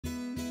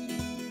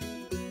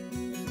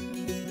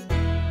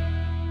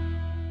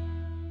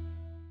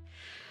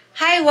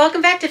Hi,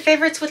 welcome back to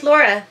Favorites with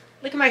Laura.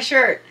 Look at my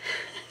shirt.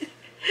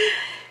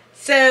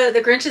 So the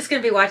Grinch is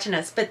going to be watching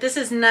us, but this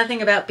is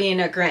nothing about being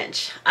a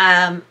Grinch.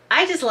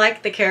 I just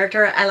like the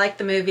character. I like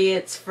the movie.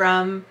 It's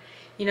from,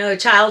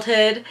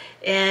 childhood,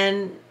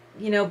 and,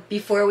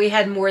 before we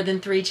had more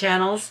than 3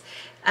 channels,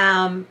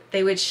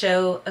 they would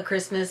show a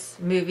Christmas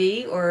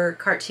movie or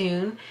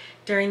cartoon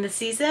during the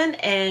season,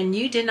 and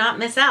you did not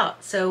miss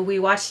out. So we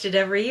watched it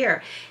every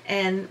year,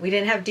 and we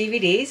didn't have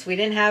DVDs, we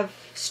didn't have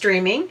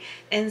streaming,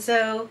 and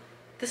so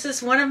this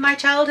is one of my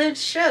childhood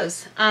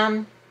shows.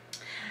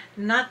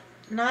 Not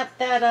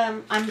that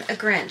I'm a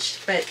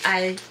Grinch, but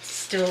I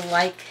still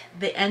like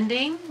the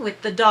ending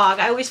with the dog.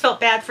 I always felt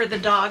bad for the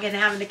dog and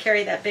having to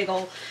carry that big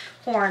old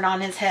horn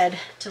on his head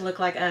to look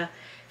like a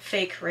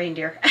fake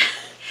reindeer.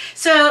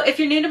 So if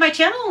you're new to my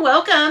channel,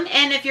 welcome,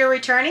 and if you're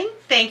returning,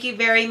 thank you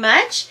very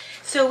much.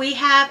 So we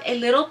have a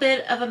little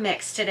bit of a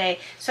mix today.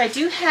 So I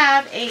do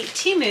have a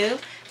Temu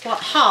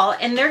haul,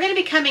 and they're going to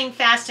be coming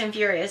fast and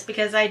furious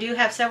because I do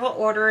have several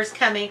orders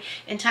coming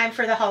in time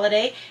for the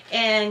holiday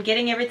and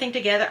getting everything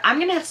together. I'm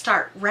going to have to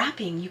start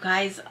wrapping, you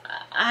guys.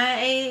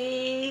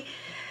 I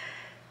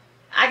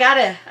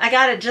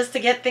gotta just to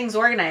get things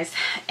organized.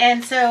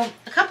 And so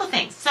a couple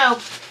things. So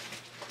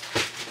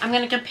I'm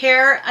going to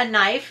compare a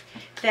knife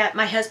that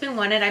my husband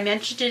wanted. I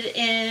mentioned it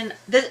in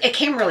this. It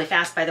came really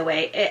fast, by the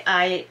way.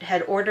 I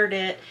had ordered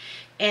it,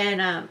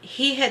 and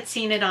he had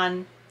seen it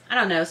on, I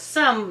don't know,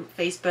 some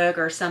Facebook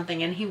or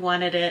something, and he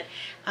wanted it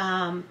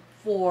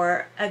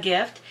for a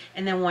gift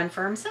and then one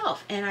for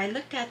himself. And I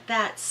looked at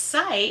that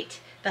site,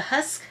 the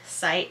Huusk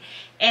site,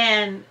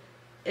 and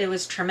it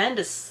was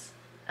tremendous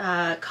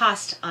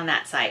cost on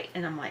that site.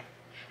 And I'm like,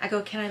 I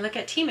go, can I look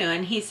at Temu?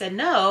 And he said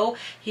no,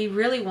 he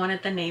really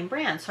wanted the name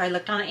brand. So I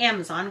looked on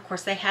Amazon. Of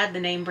course, they had the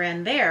name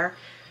brand there,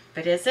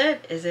 but is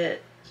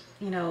it,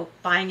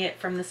 buying it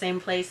from the same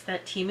place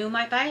that Temu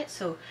might buy it?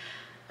 So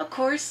of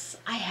course,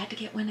 I had to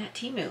get one at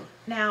Temu.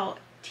 Now,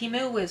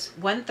 Temu was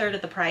 1/3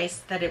 of the price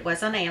that it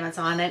was on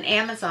Amazon, and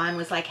Amazon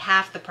was like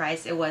half the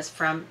price it was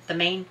from the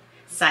main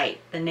site,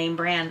 the name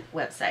brand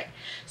website.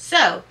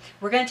 So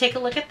we're going to take a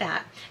look at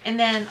that. And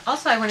then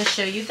also I want to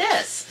show you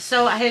this.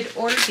 So I had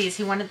ordered these.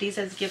 He wanted these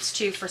as gifts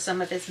too for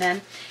some of his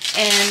men,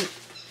 and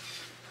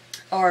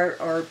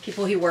or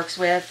people he works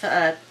with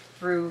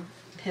through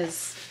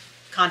his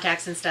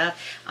contacts and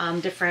stuff,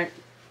 different,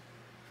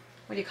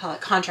 what do you call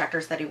it,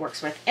 contractors that he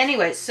works with.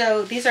 Anyway,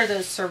 so these are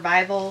those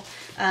survival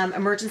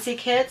emergency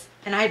kits,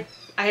 and I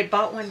had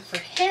bought one for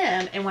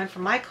him and one for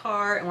my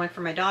car and one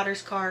for my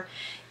daughter's car,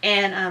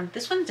 and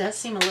this one does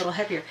seem a little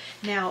heavier.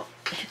 Now,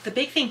 the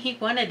big thing he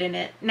wanted in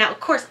it, now of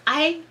course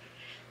I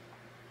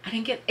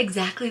didn't get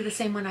exactly the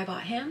same one I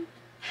bought him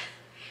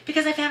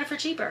because I found it for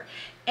cheaper,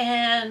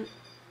 and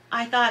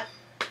I thought,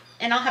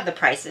 and I'll have the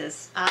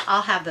prices,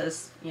 I'll have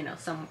those,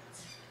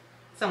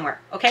 somewhere,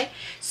 okay?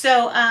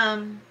 So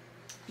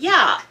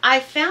yeah, I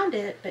found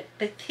it, but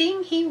the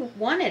thing he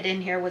wanted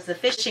in here was the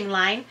fishing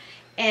line,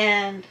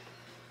 and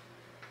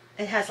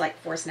it has like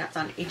 4 snaps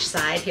on each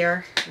side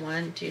here.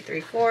 1, 2, 3,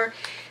 4.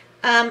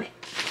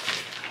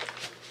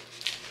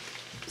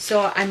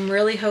 So I'm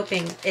really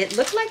hoping, it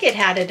looked like it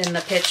had it in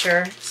the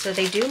picture, so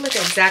they do look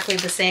exactly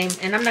the same,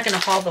 and I'm not going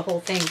to haul the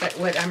whole thing, but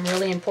what I'm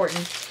really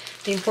important,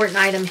 the important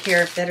item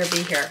here better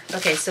be here.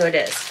 Okay, so it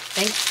is.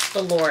 Thank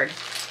the Lord,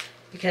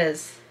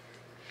 because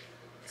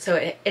so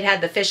it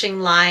had the fishing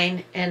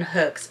line and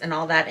hooks and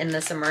all that in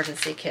this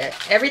emergency kit.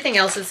 Everything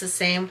else is the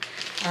same.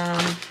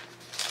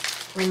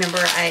 Remember,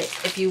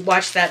 if you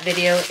watched that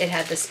video, it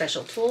had this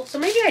special tool. So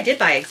maybe I did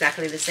buy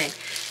exactly the same.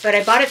 But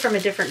I bought it from a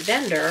different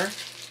vendor,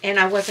 and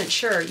I wasn't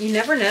sure. You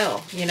never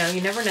know. You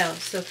never know.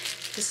 So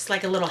this is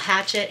like a little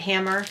hatchet,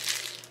 hammer,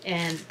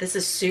 and this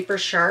is super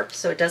sharp.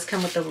 So it does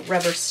come with the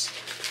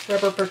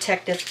rubber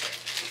protective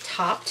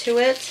top to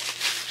it.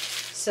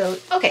 So,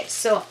 okay,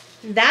 so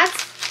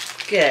that's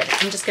good.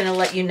 I'm just going to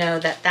let you know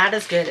that that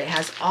is good. It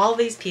has all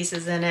these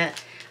pieces in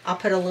it. I'll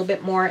put a little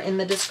bit more in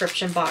the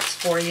description box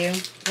for you.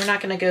 We're not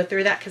going to go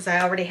through that because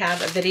I already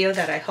have a video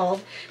that I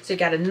hauled. So you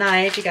got a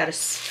knife, you got a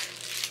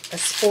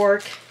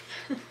spork.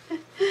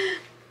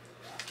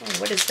 Oh,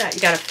 what is that?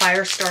 You got a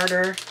fire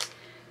starter,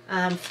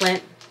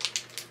 flint.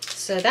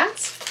 So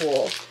that's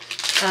cool.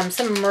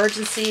 Some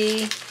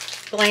emergency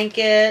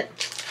blanket.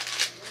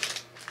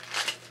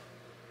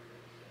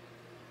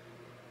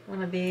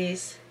 One of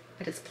these.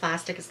 But it's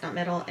plastic, it's not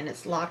metal, and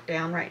it's locked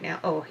down right now.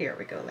 Oh, here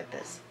we go, like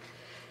this.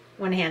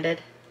 One-handed.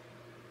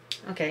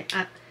 Okay,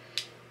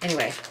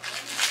 anyway.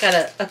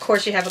 Of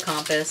course you have a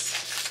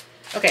compass.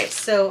 Okay,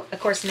 so,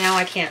 of course, now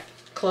I can't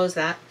close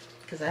that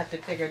because I have to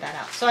figure that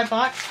out. So I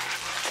bought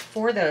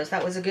 4 of those.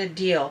 That was a good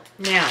deal.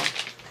 Now,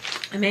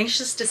 I'm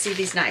anxious to see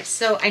these knives.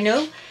 So I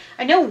know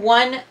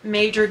one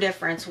major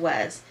difference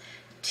was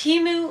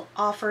Temu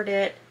offered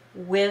it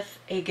with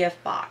a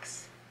gift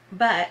box,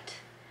 but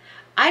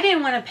I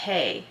didn't want to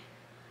pay,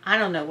 I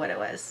don't know what it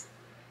was.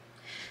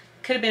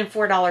 Could have been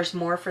 $4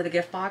 more for the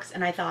gift box.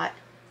 And I thought,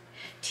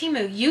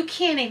 Temu, you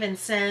can't even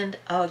send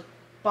a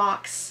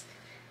box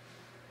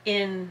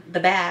in the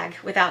bag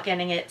without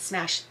getting it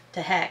smashed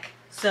to heck.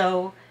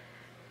 So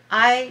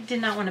I did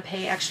not want to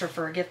pay extra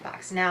for a gift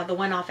box. Now, the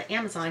one off of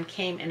Amazon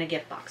came in a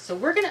gift box. So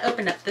we're going to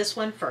open up this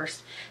one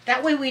first.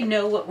 That way we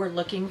know what we're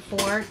looking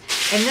for.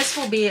 And this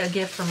will be a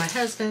gift for my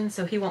husband,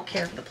 so he won't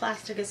care if the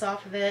plastic is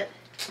off of it.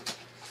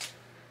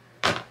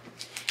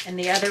 And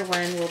the other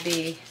one will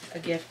be a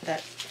gift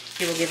that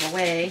he will give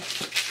away.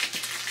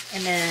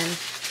 And then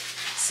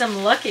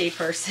some lucky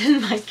person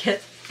might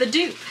get the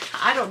dupe.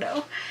 I don't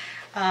know.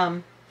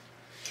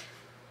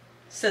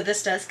 So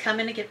this does come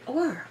in a gift.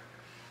 Or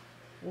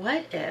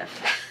what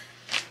if,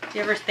 do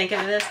you ever think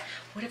of this?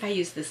 What if I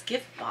use this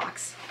gift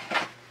box?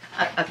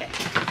 Okay,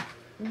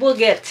 we'll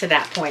get to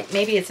that point.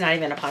 Maybe it's not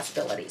even a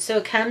possibility. So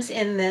it comes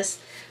in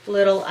this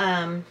little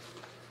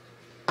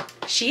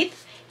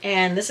sheath,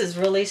 and this is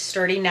really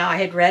sturdy. Now, I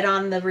had read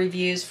on the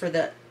reviews for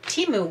the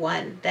Temu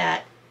one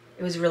that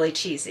it was really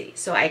cheesy.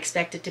 So I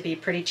expect it to be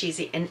pretty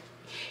cheesy. And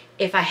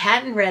if I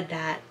hadn't read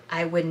that,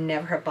 I would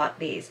never have bought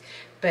these.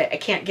 But I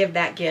can't give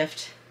that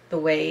gift the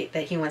way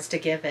that he wants to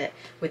give it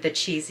with a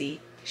cheesy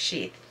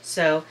sheath.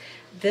 So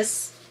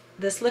this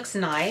looks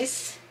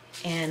nice,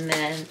 and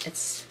then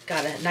it's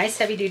got a nice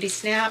heavy duty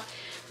snap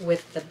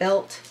with the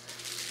belt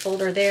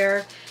folder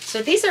there.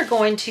 So these are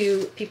going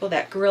to people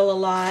that grill a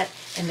lot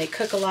and they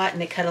cook a lot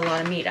and they cut a lot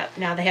of meat up.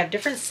 Now they have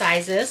different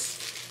sizes,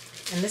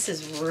 and this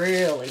is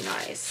really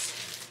nice.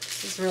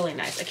 This is really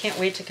nice. I can't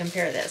wait to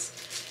compare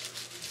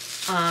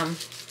this. And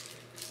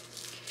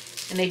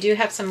they do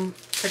have some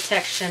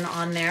protection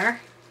on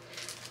there,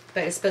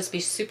 but it's supposed to be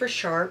super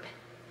sharp.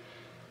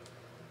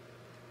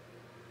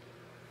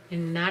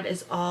 And that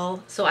is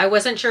all. So I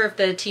wasn't sure if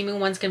the Temu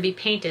one's going to be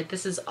painted.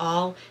 This is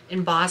all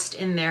embossed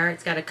in there.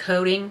 It's got a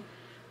coating,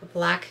 a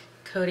black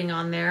coating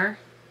on there.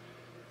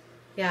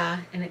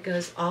 Yeah, and it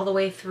goes all the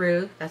way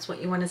through. That's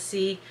what you want to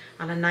see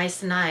on a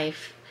nice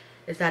knife,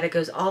 is that it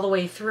goes all the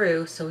way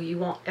through, so you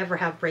won't ever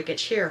have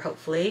breakage here,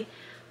 hopefully.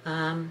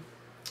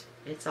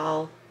 It's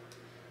all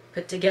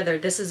put together.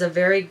 This is a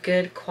very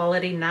good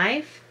quality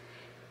knife,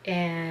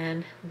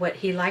 and what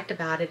he liked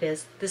about it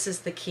is this is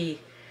the key.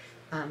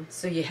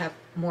 So you have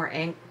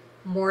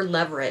more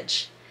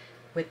leverage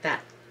with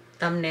that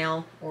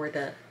thumbnail or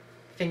the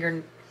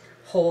finger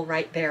hole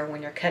right there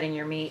when you're cutting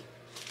your meat.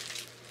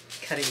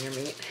 Cutting your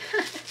meat.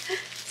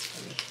 It's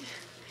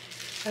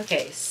funny.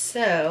 Okay,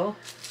 so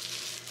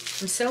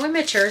I'm so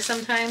immature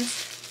sometimes,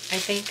 I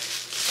think.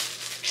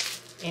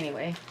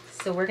 Anyway,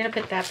 so we're going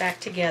to put that back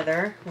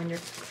together when you're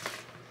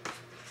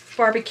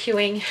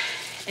barbecuing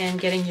and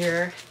getting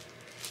your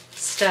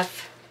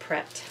stuff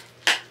prepped.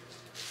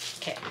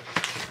 Okay.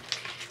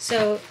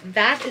 So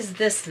that is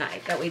this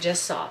knife that we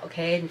just saw,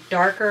 okay?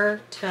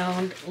 Darker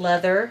toned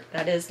leather.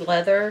 That is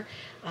leather.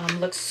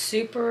 Looks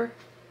super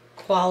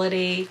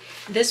quality.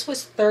 This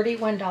was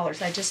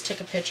 $31. I just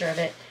took a picture of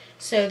it.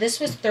 So this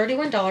was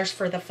 $31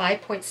 for the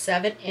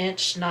 5.7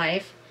 inch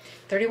knife.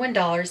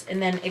 $31,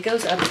 and then it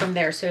goes up from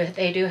there. So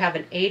they do have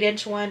an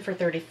 8-inch one for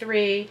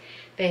 $33.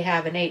 They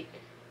have an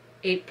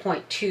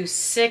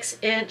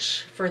 8.26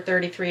 inch for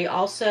 $33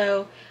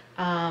 also.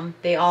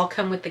 They all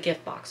come with the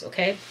gift box,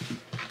 okay?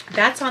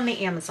 That's on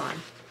the Amazon.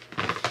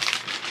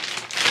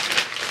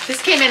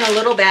 This came in a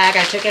little bag.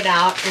 I took it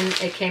out and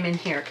it came in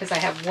here because I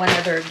have one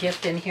other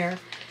gift in here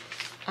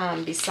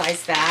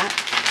besides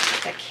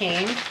that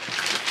came.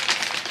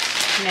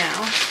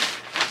 Now,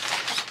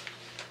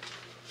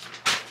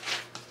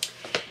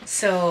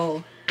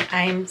 so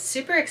I'm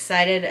super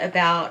excited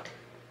about,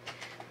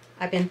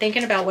 I've been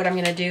thinking about what I'm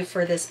going to do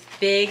for this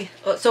big,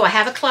 so I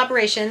have a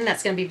collaboration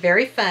that's going to be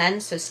very fun,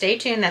 so stay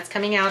tuned. That's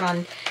coming out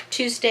on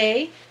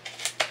Tuesday,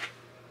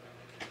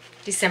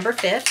 December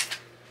 5th.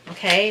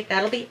 Okay,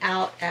 that'll be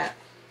out at,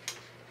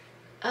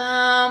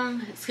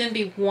 it's going to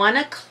be 1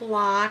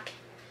 o'clock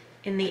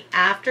in the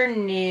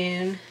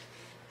afternoon,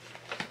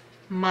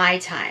 my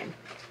time.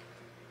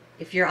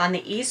 If you're on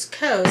the East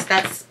Coast,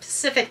 that's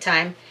Pacific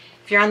time.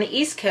 If you're on the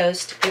East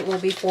Coast, it will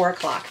be 4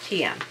 o'clock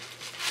p.m.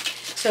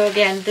 So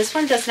again, this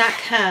one does not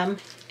come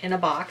in a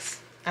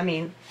box. I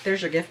mean,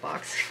 there's your gift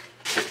box.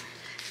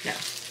 No.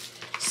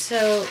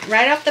 So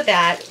right off the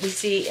bat, we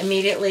see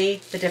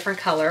immediately the different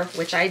color,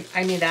 which I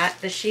knew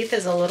that. The sheath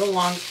is a little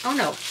long. Oh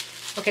no.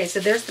 Okay, so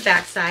there's the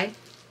back side.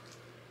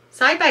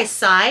 Side by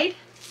side,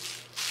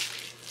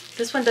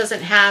 this one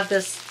doesn't have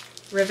this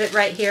rivet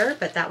right here,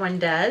 but that one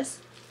does.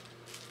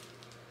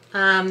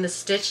 The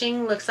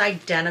stitching looks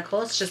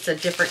identical. It's just a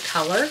different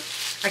color.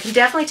 I can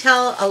definitely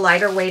tell a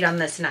lighter weight on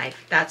this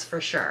knife. That's for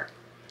sure.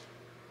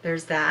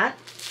 There's that.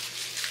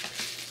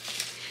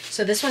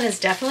 So this one is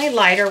definitely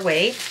lighter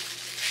weight.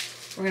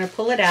 We're going to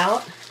pull it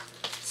out.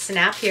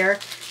 Snap here.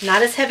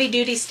 Not as heavy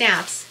duty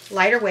snaps.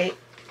 Lighter weight.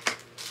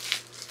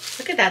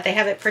 Look at that. They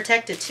have it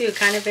protected too.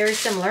 Kind of very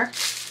similar.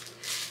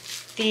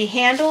 The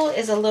handle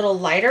is a little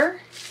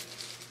lighter.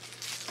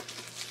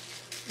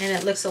 And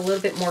it looks a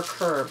little bit more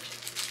curved.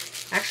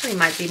 Actually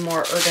might be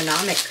more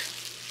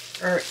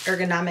ergonomic or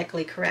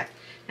ergonomically correct.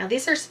 Now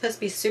these are supposed to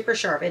be super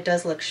sharp. It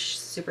does look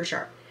super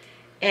sharp.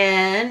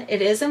 And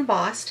it is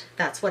embossed.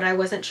 That's what I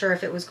wasn't sure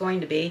if it was going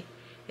to be.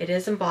 It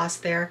is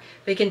embossed there.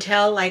 But you can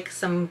tell like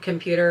some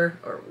computer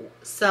or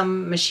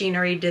some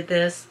machinery did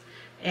this.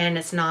 and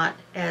it's not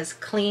as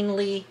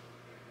cleanly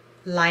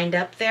lined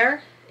up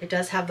there. It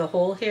does have the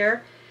hole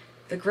here.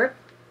 The grip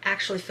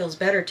actually feels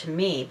better to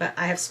me, but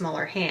I have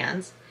smaller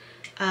hands.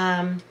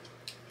 The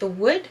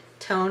wood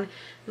tone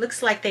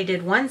looks like they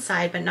did one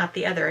side but not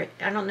the other.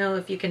 I don't know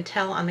if you can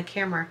tell on the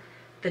camera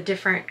the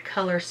different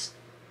colors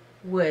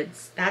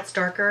woods. That's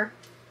darker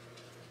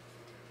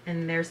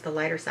and there's the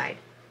lighter side.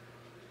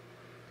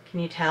 Can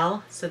you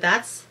tell? So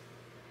that's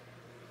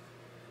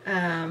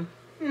I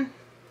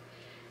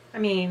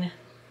mean,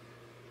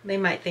 they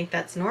might think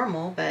that's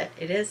normal, but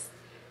it is.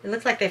 It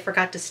looks like they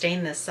forgot to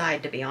stain this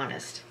side, to be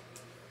honest.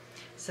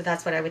 So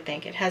that's what I would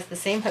think. It has the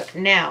same hook.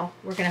 Now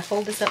we're going to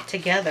hold this up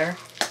together.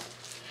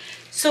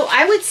 So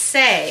I would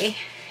say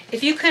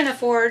if you couldn't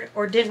afford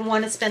or didn't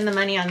want to spend the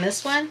money on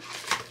this one's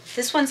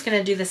going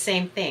to do the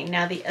same thing.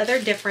 Now the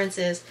other difference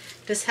is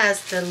this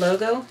has the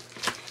logo.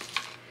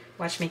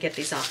 Watch me get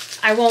these off.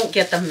 I won't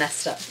get them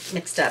mixed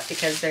up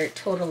because they're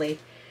totally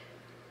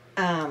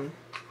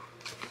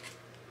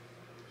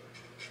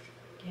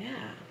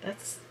yeah,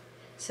 that's,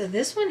 so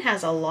this one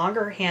has a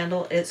longer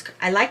handle.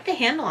 I like the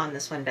handle on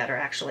this one better,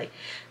 actually.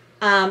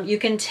 You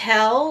can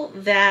tell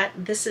that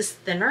this is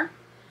thinner.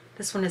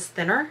 This one is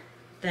thinner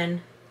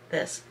than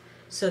this.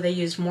 So they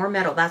used more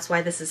metal. That's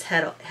why this is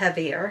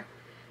heavier.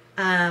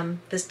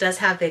 This does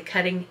have the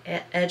cutting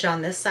edge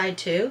on this side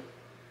too.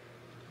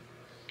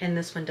 And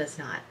this one does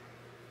not.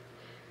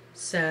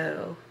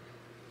 So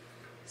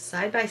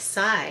side by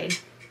side,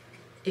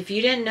 if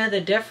you didn't know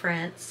the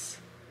difference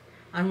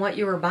on what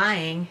you were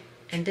buying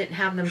and didn't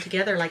have them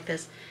together like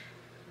this,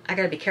 I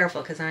gotta be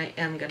careful because I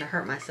am gonna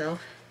hurt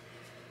myself.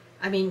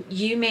 I mean,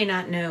 you may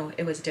not know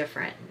it was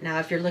different. Now,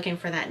 if you're looking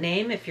for that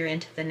name, if you're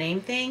into the name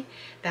thing,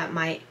 that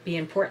might be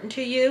important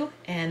to you,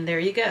 and there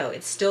you go.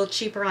 It's still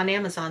cheaper on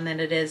Amazon than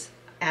it is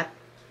at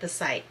the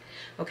site.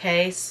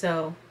 Okay,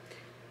 so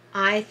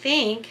I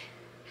think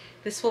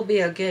this will be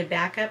a good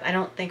backup. I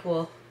don't think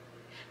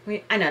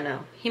I don't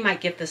know. He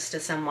might give this to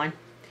someone.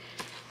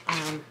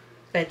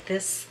 But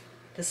this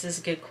is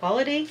good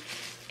quality,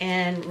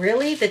 and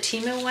really the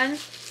Temu one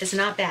is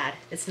not bad.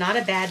 It's not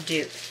a bad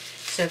dupe.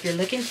 So if you're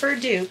looking for a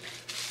dupe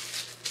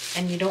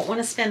and you don't want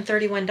to spend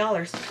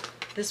 $31,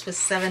 this was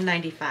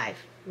 $7.95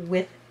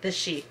 with the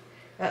sheath.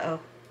 Uh-oh.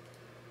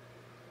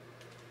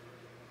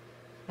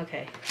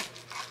 Okay.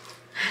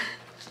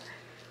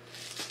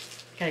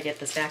 Gotta get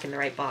this back in the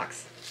right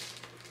box.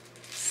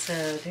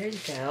 So there you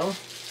go.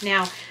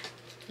 Now,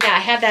 yeah, I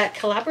have that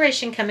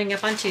collaboration coming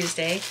up on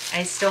Tuesday.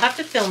 I still have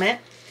to film it.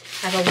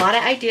 I have a lot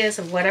of ideas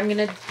of what I'm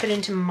going to put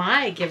into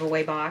my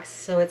giveaway box.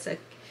 So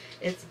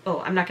oh,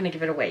 I'm not going to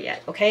give it away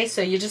yet. Okay,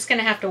 so you're just going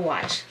to have to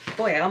watch.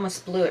 Boy, I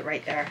almost blew it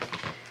right there.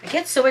 I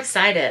get so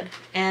excited.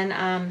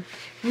 And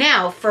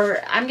now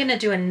I'm going to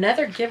do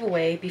another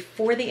giveaway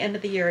before the end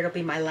of the year. It'll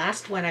be my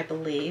last one, I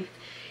believe.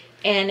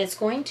 And it's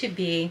going to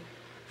be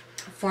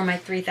for my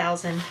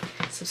 3,000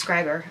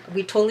 subscriber.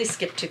 We totally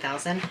skipped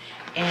 2,000.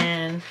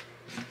 And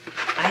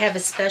I have a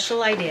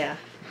special idea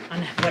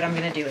on what I'm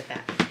going to do with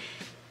that.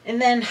 And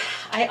then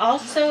I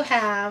also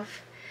have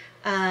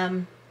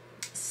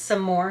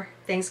some more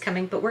things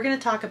coming, but we're going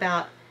to talk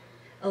about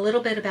a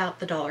little bit about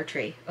the Dollar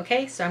Tree.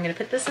 Okay, so I'm going to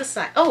put this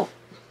aside. Oh,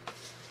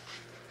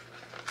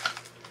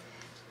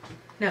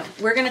 no,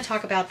 we're going to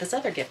talk about this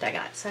other gift I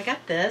got. So I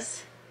got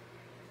this,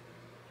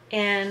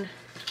 and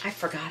I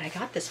forgot I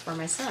got this for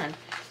my son.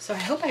 So I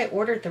hope I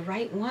ordered the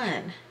right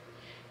one.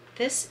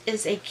 This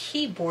is a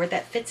keyboard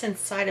that fits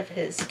inside of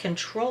his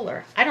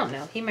controller. I don't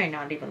know. He might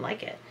not even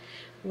like it.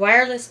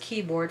 Wireless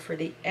keyboard for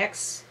the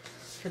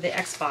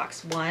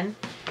Xbox One.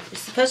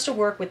 It's supposed to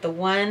work with the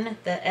One,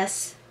 the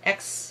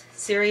SX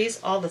series,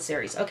 all the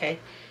series. Okay,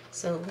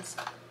 so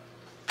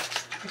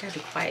I gotta be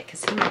quiet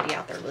because he might be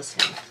out there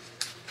listening.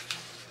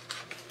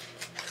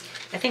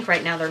 I think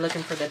right now they're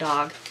looking for the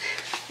dog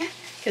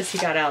because he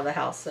got out of the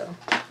house. So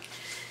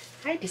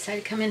I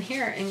decided to come in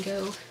here and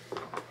go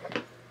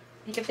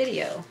make a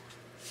video.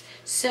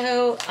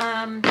 So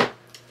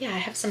yeah, I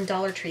have some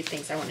Dollar Tree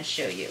things I want to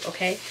show you.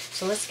 Okay,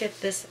 so let's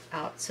get this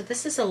out. So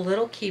this is a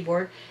little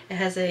keyboard. It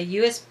has a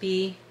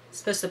USB, it's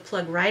supposed to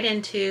plug right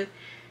into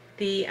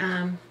the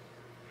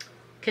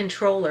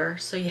controller.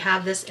 So you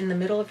have this in the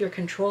middle of your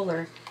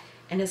controller,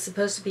 and it's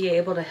supposed to be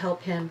able to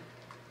help him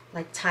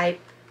like type.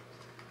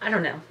 I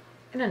don't know.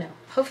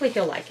 Hopefully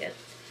he'll like it.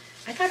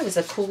 I thought it was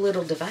a cool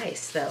little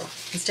device though,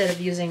 instead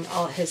of using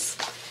all his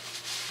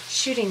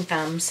shooting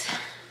thumbs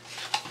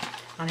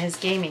on his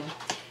gaming.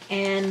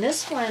 And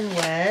this one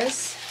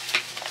was,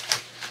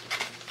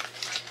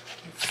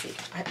 let's see,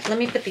 let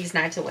me put these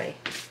knives away.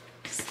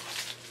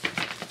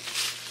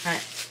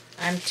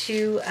 I'm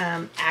too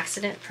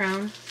accident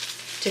prone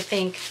to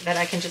think that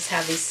I can just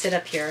have these sit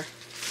up here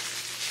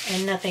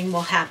and nothing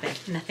will happen.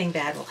 Nothing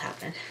bad will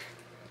happen.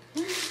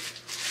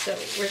 So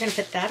we're going to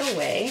put that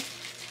away.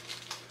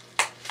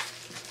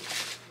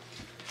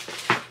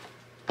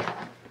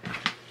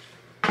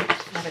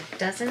 Got a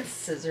dozen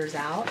scissors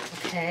out,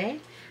 okay.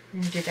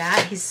 And do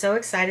that. He's so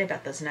excited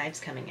about those knives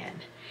coming in.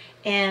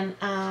 And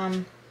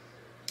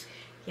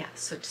yeah,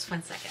 so just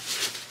one second.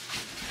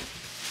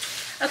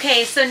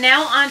 Okay, so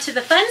now on to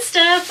the fun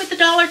stuff with the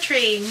Dollar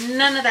Tree.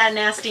 None of that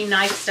nasty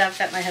knife stuff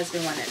that my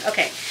husband wanted.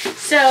 Okay,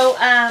 so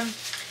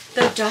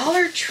the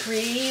Dollar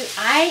Tree,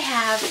 I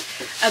have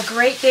a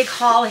great big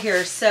haul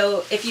here.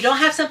 So if you don't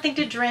have something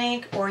to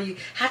drink or you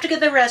have to go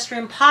to the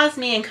restroom, pause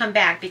me and come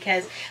back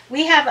because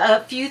we have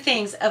a few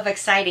things of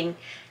excitement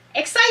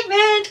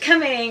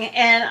coming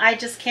and I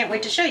just can't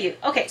wait to show you.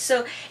 Okay,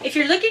 so if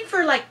you're looking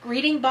for like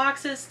greeting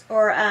boxes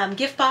or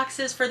gift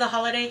boxes for the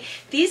holiday,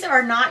 these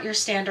are not your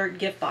standard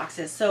gift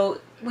boxes. So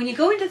when you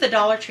go into the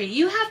Dollar Tree,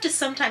 you have to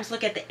sometimes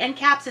look at the end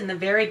caps in the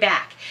very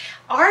back.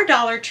 Our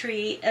Dollar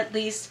Tree, at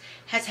least,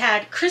 has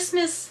had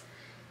Christmas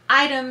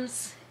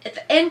items at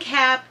the end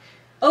cap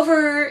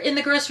over in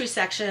the grocery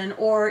section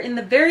or in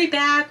the very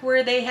back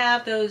where they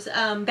have those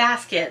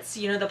baskets,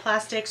 you know, the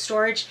plastic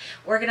storage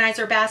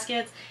organizer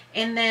baskets,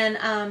 and then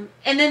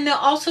they'll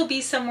also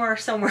be somewhere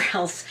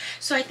else.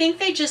 So I think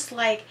they just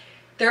like,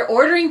 they're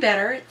ordering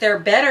better. They're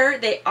better.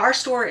 Our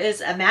store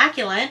is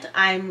immaculate.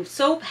 I'm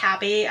so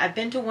happy. I've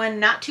been to one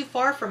not too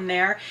far from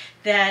there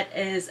that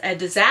is a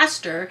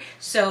disaster.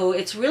 So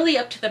it's really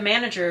up to the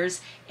managers.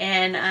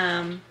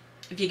 And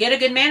if you get a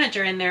good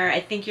manager in there,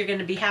 I think you're going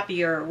to be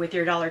happier with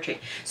your Dollar Tree.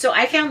 So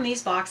I found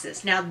these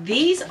boxes. Now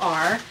these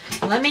are,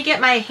 let me get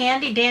my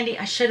handy dandy.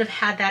 I should have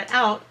had that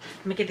out.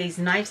 Let me get these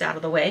knives out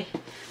of the way.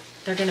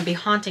 They're going to be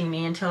haunting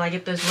me until I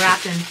get those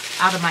wrapped and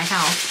out of my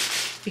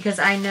house because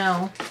I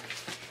know.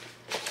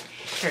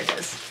 Here it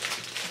is.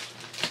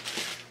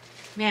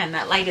 Man,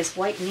 that light is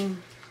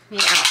whitening me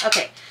out.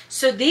 Okay,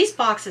 so these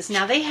boxes,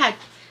 now they had,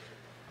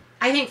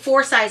 I think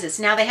 4 sizes.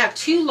 Now they have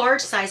 2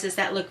 large sizes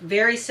that look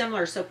very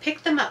similar. So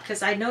pick them up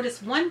because I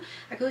noticed one,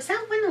 I go, is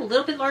that one a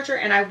little bit larger?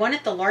 And I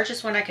wanted the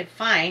largest one I could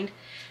find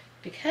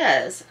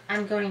because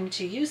I'm going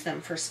to use them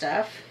for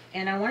stuff.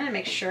 And I wanted to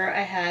make sure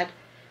I had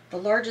the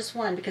largest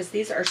one because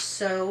these are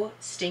so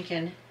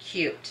stinking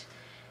cute.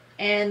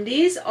 And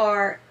these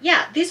are,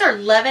 yeah, these are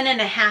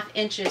 11.5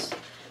 inches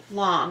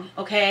long,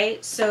 okay?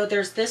 So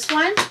there's this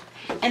one,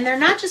 and they're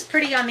not just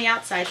pretty on the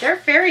outside, they're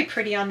very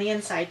pretty on the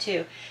inside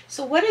too.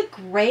 So what a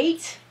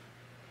great,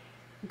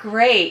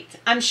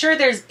 I'm sure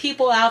there's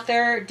people out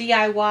there,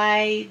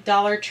 DIY,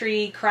 Dollar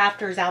Tree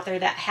crafters out there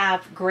that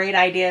have great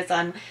ideas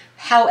on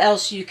how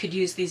else you could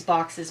use these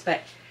boxes, but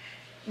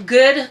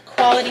good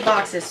quality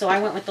boxes. So I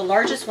went with the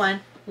largest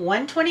one,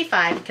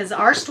 $125, because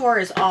our store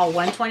is all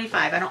 $125.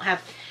 I don't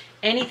have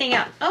anything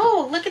else.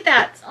 Oh, look at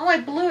that. Oh, I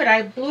blew it.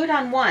 I blew it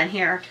on one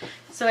here.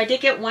 So I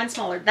did get one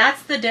smaller.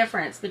 That's the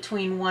difference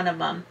between one of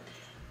them.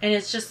 And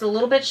it's just a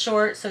little bit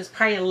short, so it's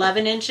probably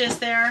 11 inches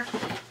there.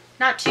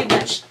 Not too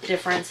much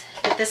difference.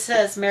 But this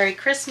says Merry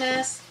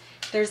Christmas.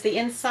 There's the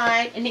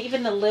inside, and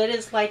even the lid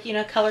is like, you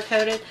know,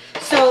 color-coded.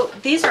 So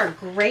these are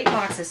great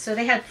boxes. So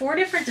they had 4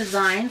 different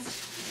designs.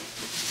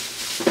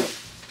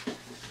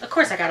 Of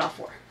course I got all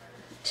 4.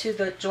 To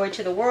the Joy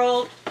to the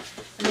World.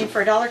 I mean,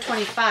 for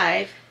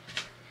 $1.25,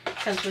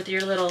 comes with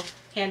your little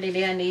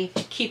handy-dandy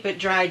Keep It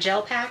Dry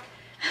gel pack.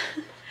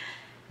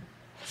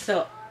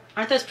 So,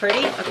 aren't those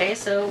pretty? Okay,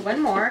 so one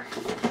more.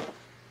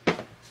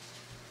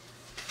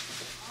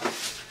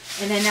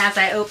 And then as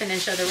I open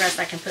and show the rest,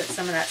 I can put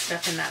some of that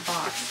stuff in that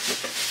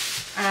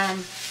box.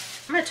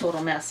 I'm a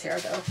total mess here,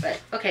 though.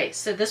 But, okay,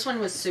 so this one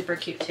was super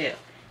cute, too.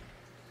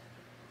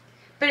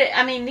 But,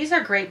 I mean, these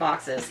are great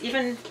boxes.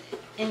 Even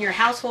in your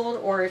household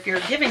or if you're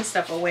giving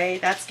stuff away,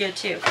 that's good,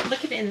 too.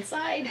 Look at the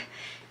inside.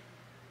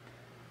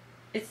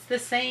 It's the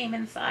same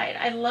inside.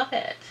 I love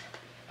it.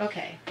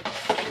 Okay.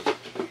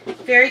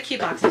 Very cute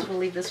boxes. We'll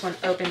leave this one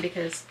open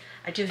because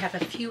I do have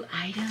a few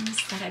items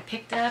that I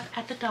picked up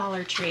at the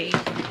Dollar Tree.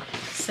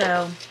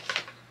 So,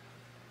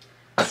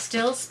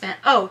 still spent...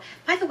 Oh,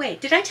 by the way,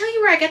 did I tell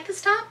you where I got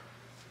this top?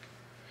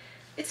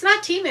 It's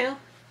not Temu.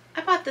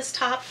 I bought this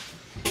top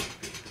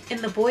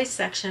in the boys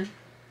section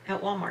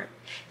at Walmart.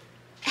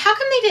 How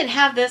come they didn't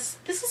have this?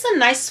 This is a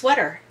nice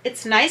sweater.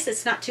 It's nice.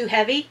 It's not too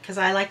heavy because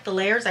I like the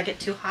layers. I get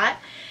too hot.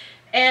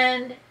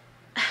 And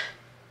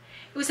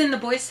it was in the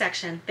boys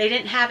section. They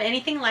didn't have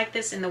anything like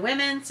this in the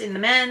women's, in the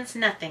men's,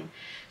 nothing.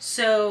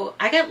 So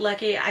I got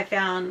lucky. I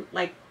found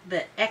like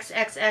the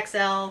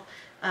XXXL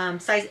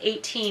size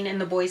 18 in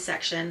the boys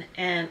section,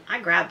 and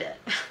I grabbed it.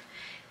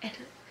 And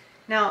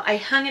now I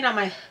hung it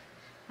on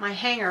my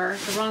hanger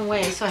the wrong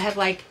way, so I have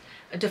like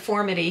a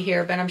deformity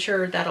here, but I'm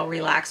sure that'll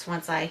relax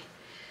once I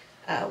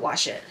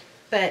wash it.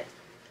 But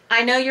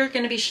I know you're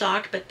going to be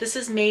shocked, but this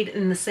is made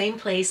in the same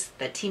place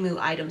that Temu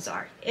items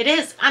are. It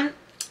is. I'm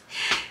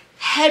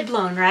head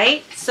blown,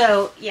 right?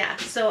 So yeah,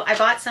 so I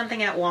bought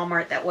something at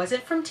Walmart that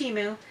wasn't from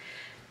Temu.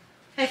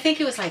 I think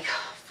it was like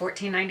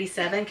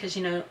 $14.97 because,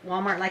 you know,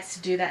 Walmart likes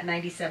to do that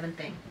 97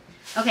 thing.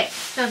 Okay,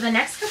 so the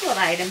next couple of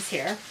items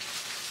here.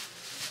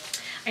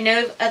 I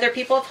know other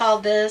people have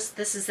hauled this.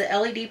 This is the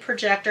LED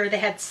projector. They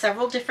had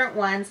several different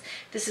ones.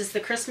 This is the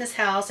Christmas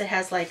house. It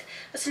has like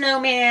a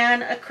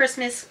snowman, a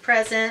Christmas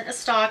present, a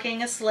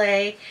stocking, a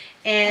sleigh,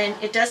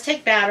 and it does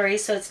take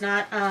batteries, so it's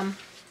not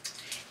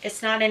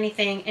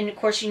anything. And of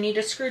course, you need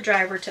a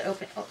screwdriver to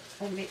open.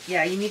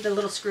 Yeah, you need the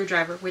little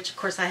screwdriver, which of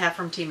course I have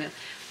from Temu.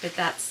 But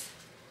that's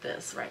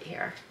this right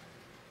here.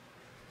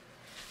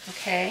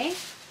 Okay,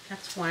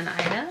 that's one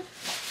item.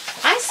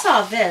 I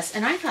saw this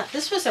and I thought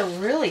this was a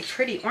really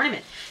pretty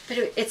ornament, but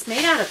it's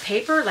made out of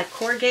paper, like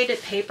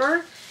corrugated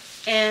paper.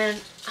 And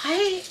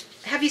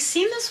have you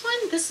seen this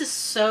one? This is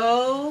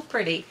so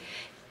pretty.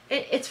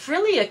 It's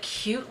really a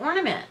cute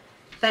ornament,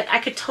 but I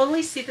could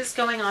totally see this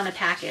going on a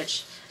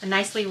package, a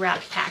nicely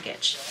wrapped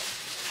package.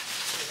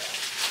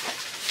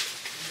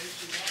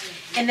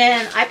 And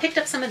then I picked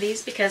up some of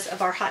these because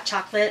of our hot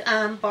chocolate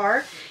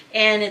bar,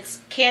 and it's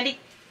candy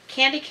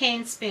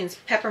cane spoons,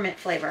 peppermint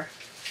flavor.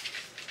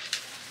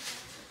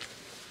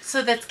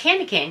 So that's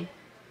candy cane.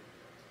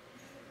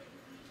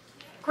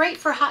 Great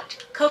for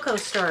hot cocoa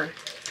stir.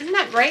 Isn't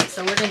that great?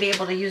 So we're going to be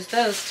able to use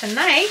those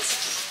tonight.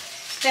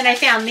 Then I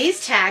found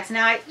these tags.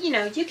 Now,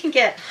 you can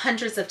get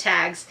hundreds of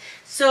tags.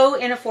 So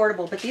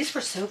inaffordable, but these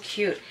were so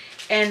cute.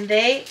 And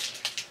they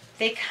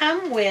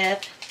come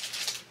with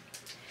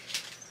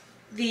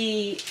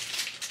the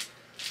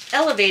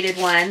elevated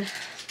one,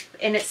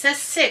 and it says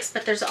 6,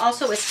 but there's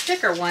also a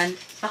sticker one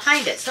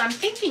behind it. So I'm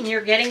thinking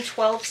you're getting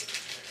 12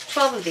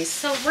 of these.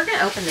 So we're going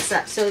to open this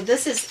up. So it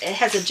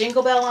has a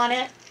jingle bell on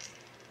it.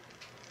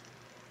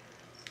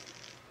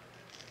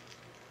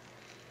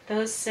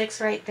 Those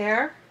 6 right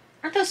there.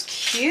 Aren't those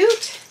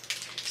cute?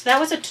 So that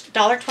was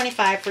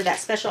 $1.25 for that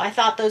special. I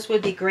thought those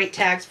would be great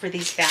tags for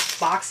these fat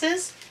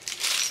boxes.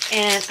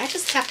 And I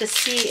just have to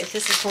see if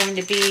this is going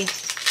to be...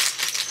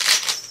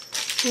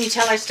 Can you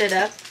tell I stood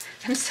up?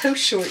 I'm so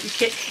short. You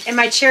can't, and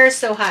my chair is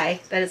so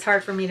high that it's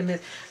hard for me to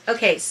move.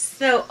 Okay,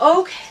 so,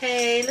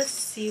 let's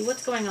see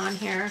what's going on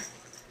here.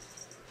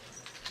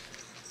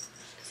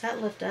 Does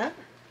that lift up?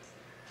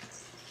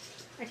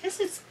 I guess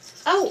it's,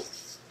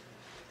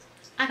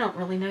 I don't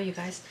really know, you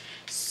guys.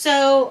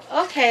 So,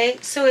 okay,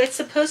 so it's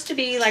supposed to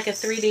be like a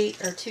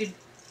 3D or 2,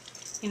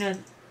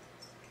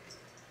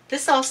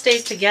 this all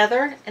stays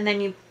together, and then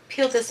you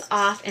peel this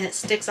off and it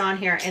sticks on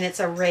here, and it's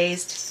a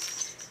raised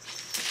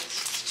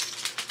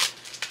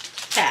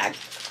tag.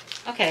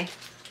 Okay.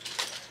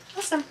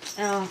 Awesome.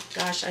 Oh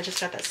gosh, I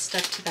just got that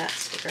stuck to that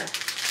sticker.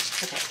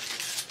 Okay.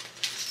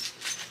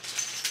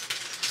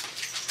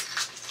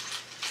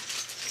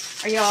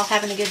 Are you all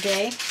having a good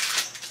day?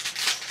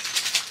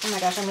 Oh my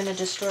gosh, I'm going to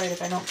destroy it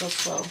if I don't go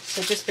slow.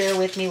 So just bear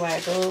with me while I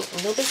go a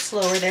little bit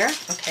slower there.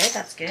 Okay,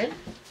 that's good.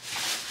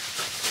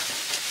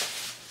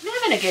 I'm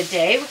having a good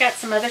day. We got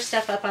some other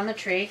stuff up on the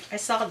tree. I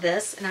saw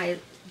this and I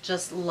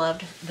just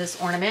loved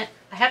this ornament.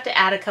 I have to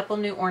add a couple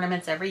new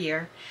ornaments every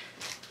year.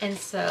 And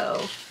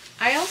so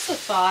I also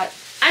thought,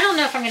 I don't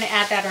know if I'm going to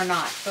add that or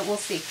not, but we'll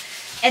see.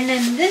 And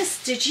then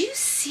this, did you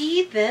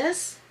see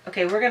this?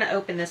 Okay, we're going to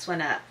open this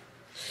one up.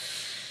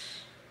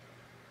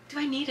 Do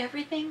I need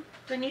everything?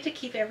 Do I need to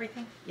keep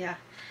everything? Yeah,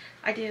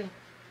 I do.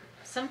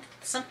 Some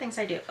things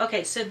I do.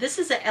 Okay, so this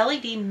is a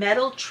LED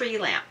metal tree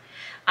lamp.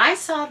 I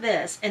saw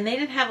this and they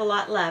didn't have a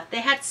lot left. They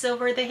had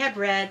silver, they had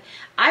red.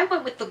 I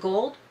went with the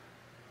gold.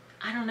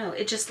 I don't know,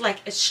 it just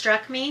it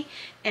struck me,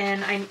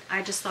 and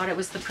I just thought it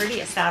was the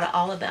prettiest out of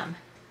all of them.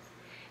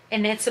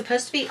 And it's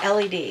supposed to be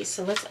LED,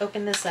 so let's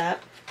open this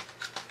up.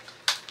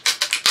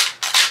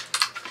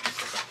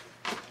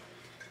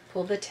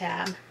 Pull the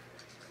tab.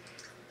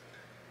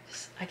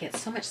 I get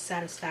so much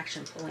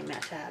satisfaction pulling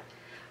that tab.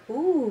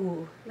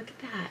 Ooh, look at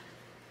that.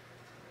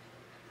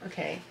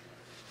 Okay.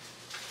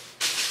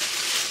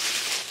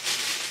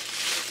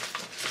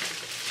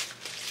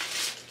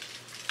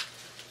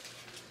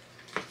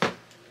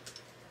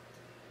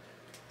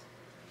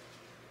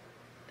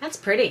 That's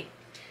pretty.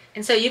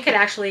 And so you could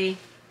actually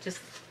just,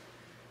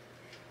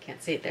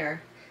 can't see it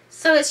there.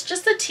 So it's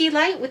just a tea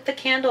light with the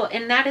candle,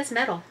 and that is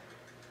metal.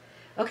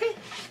 Okay,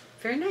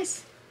 very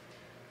nice.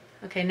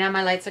 Okay, now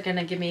my lights are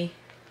gonna give me,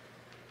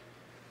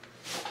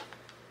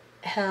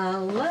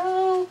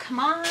 hello, come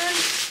on.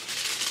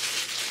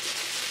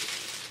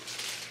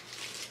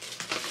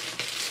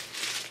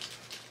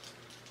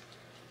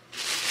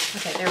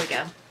 Okay, there we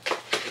go.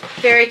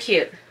 Very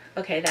cute.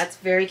 Okay, that's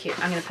very cute.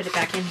 I'm going to put it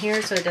back in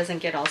here so it doesn't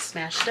get all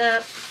smashed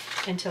up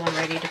until I'm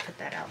ready to put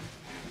that out.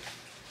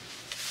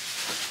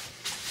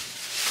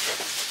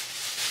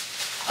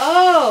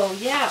 Oh,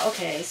 yeah,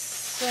 okay.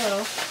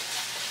 So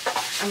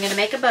I'm going to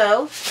make a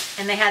bow,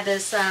 and they had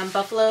this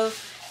buffalo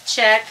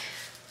check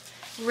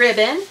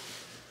ribbon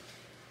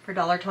for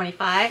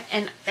 $1.25.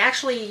 And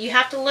actually, you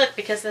have to look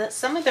because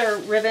some of their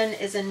ribbon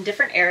is in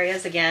different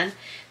areas again.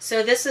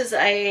 So this is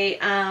a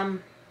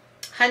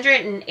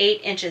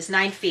 108 inches,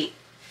 9 feet.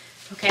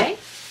 Okay,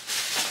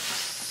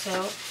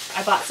 so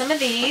I bought some of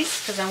these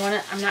because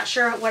I'm not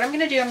sure what I'm going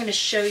to do. I'm going to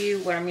show you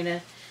what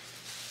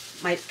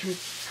my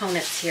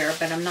components here,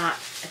 but I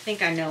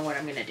think I know what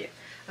I'm going to do.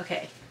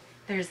 Okay,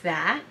 there's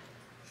that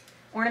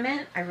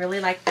ornament. I really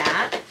like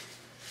that.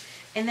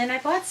 And then I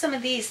bought some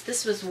of these.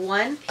 This was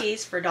one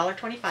piece for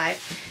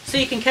 $1.25. So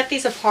you can cut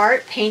these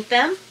apart, paint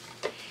them,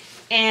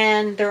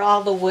 and they're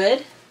all the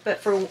wood.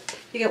 But you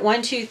get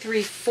 1, 2,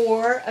 3,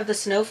 4 of the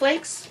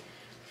snowflakes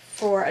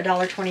for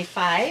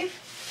 $1.25.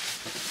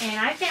 And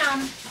I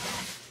found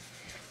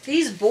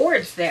these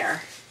boards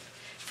there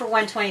for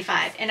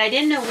 $1.25, and I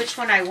didn't know which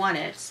one I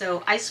wanted,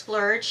 so I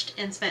splurged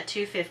and spent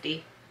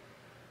 $2.50.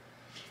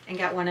 and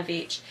got one of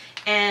each.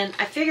 And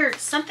I figured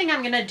something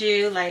I'm gonna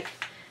do, like,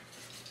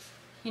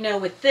 you know,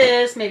 with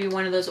this, maybe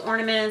one of those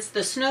ornaments.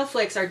 The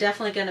snowflakes are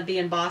definitely gonna be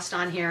embossed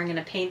on here. I'm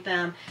gonna paint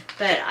them,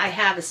 but I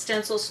have a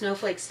stencil,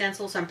 snowflake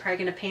stencil, so I'm probably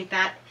gonna paint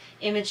that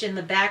image in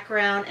the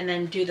background and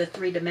then do the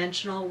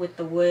 3-dimensional with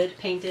the wood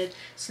painted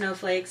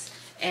snowflakes,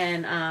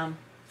 and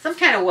some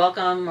kind of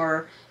welcome,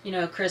 or, you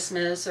know,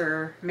 Christmas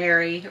or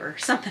Merry or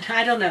something.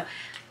 I don't know,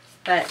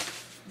 but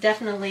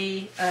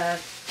definitely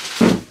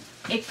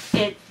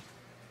it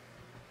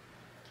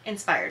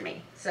inspired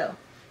me. So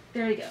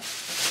there you go.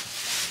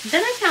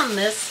 Then I found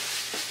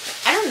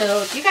this. I don't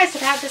know if you guys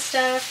have had this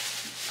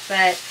stuff,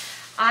 but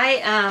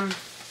I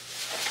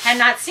had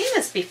not seen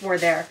this before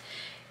there.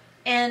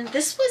 And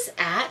this was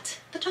at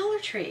the Dollar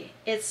Tree.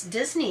 It's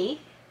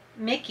Disney,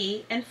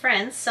 Mickey, and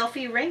Friends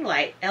selfie ring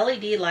light,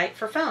 LED light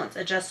for phones,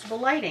 adjustable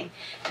lighting.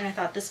 And I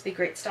thought this would be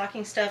great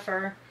stocking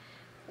stuffer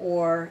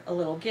or a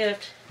little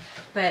gift.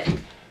 But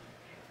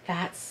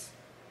that's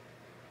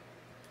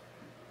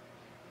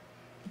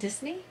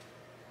Disney?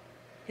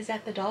 Is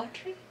that the Dollar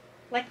Tree?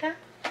 Like that?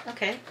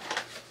 Okay.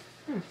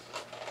 I'm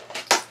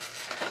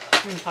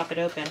going to pop it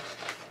open.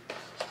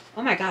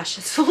 Oh my gosh,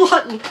 it's a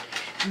lot.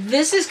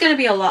 This is going to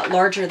be a lot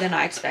larger than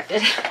I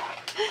expected.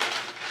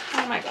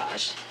 Oh my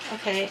gosh.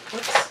 Okay,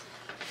 whoops.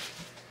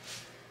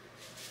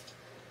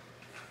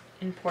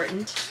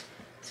 Important.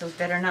 So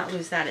better not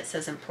lose that. It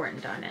says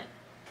important on it.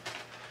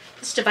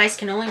 This device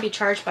can only be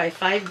charged by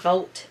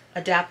 5-volt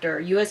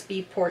adapter,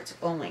 USB ports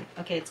only.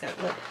 Okay, it's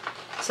got, look.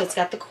 So it's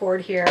got the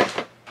cord here.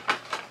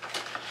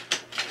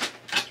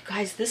 You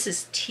guys, this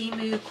is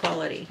Temu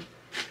quality.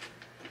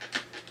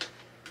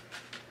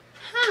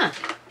 Huh.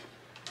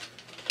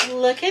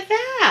 Look at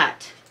that.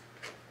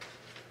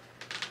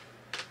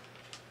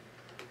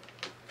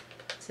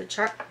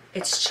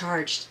 It's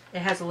charged. It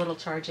has a little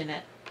charge in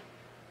it.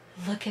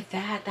 Look at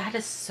that. That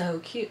is so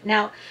cute.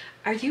 Now,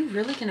 are you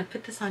really going to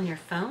put this on your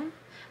phone?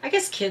 I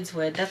guess kids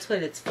would. That's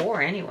what it's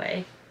for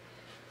anyway.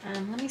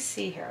 Let me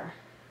see here.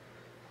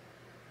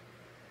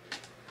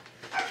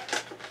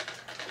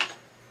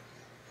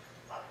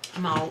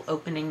 I'm all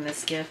opening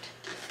this gift.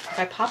 If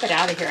I pop it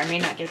out of here, I may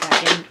not get it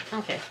back in.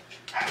 Okay.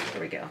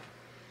 Here we go.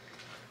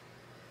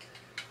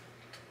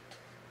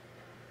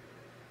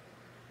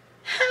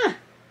 Huh.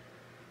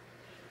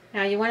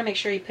 Now you want to make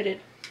sure you put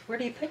it, where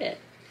do you put it?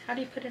 How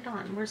do you put it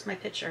on? Where's my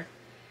picture?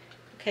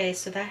 Okay,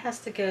 so that has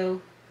to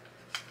go,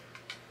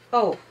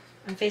 oh,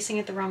 I'm facing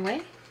it the wrong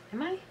way?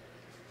 Am I?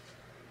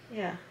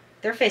 Yeah,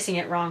 they're facing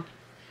it wrong.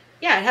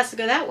 Yeah, it has to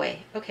go that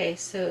way. Okay,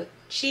 so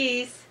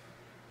cheese.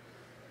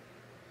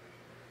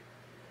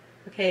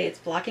 Okay, it's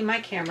blocking my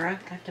camera.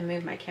 I have to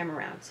move my camera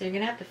around. So you're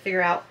going to have to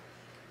figure out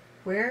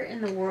where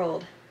in the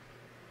world,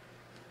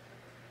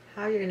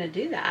 how you're going to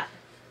do that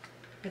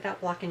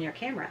without blocking your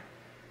camera.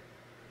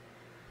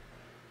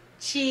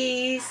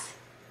 Cheese.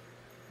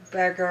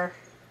 Burger.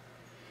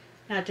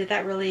 Now, did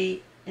that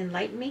really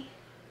enlighten me?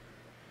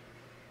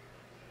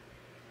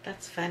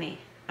 That's funny.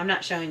 I'm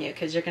not showing you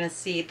because you're going to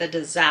see the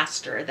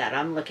disaster that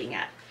I'm looking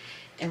at.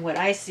 And what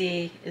I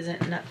see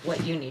isn't not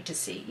what you need to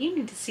see. You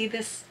need to see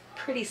this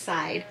pretty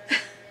side.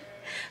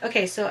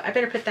 Okay, so I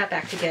better put that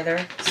back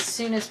together as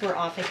soon as we're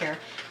off of here.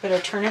 Better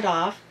turn it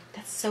off.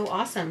 That's so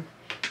awesome.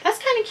 That's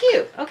kind of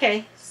cute.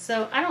 Okay,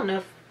 so I don't know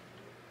if...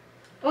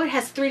 Oh, it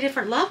has 3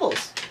 different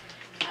levels.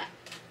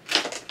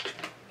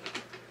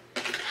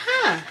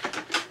 Huh.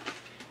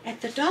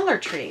 At the Dollar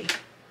Tree.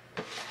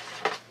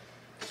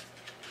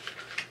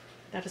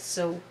 That is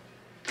so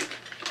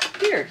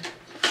weird.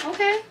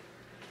 Okay.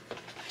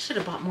 I should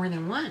have bought more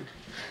than one.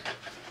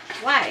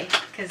 Why?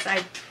 Because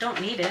I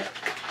don't need it.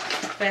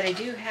 But I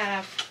do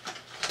have...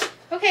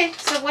 Okay,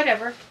 so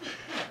whatever.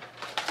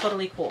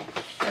 Totally cool.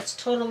 That's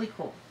totally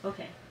cool.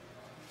 Okay.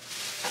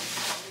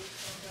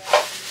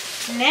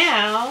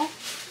 Now,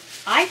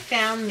 I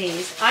found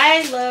these.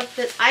 I love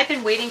that. I've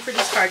been waiting for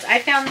these cards. I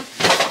found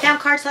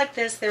cards like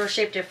this. They were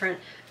shaped different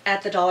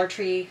at the Dollar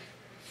Tree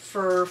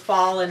for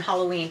fall and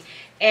Halloween.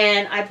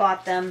 And I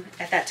bought them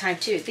at that time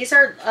too. These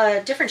are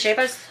a different shape.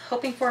 I was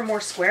hoping for a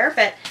more square,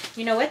 but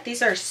you know what?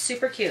 These are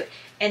super cute.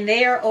 And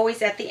they are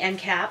always at the end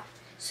cap.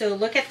 So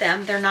look at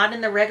them. They're not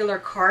in the regular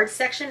card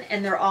section,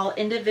 and they're all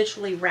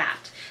individually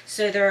wrapped.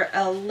 So they're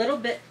a little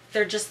bit,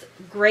 they're just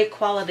great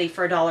quality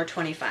for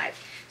 $1.25.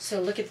 So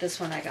look at this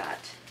one I got.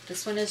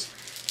 This one is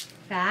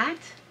fat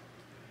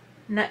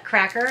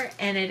nutcracker,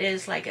 and it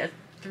is like a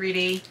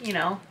 3D, you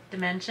know,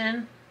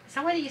 dimension. Is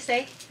that what you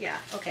say? Yeah,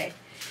 okay.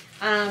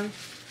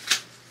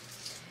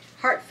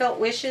 Heartfelt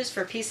wishes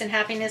for peace and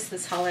happiness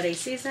this holiday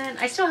season.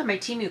 I still have my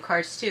Temu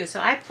cards too,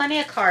 so I have plenty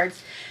of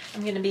cards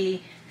I'm going to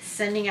be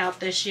sending out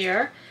this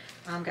year.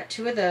 Got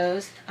 2 of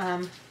those.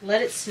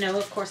 Let It Snow,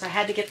 of course, I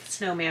had to get the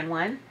snowman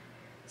one.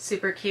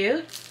 Super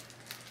cute.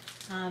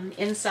 The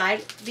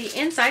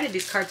inside of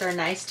these cards are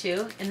nice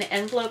too, and the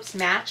envelopes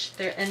match.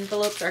 Their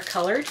envelopes are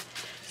colored.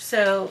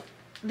 So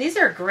these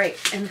are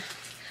great. And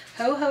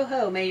ho, ho,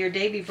 ho, may your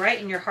day be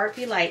bright and your heart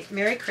be light.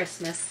 Merry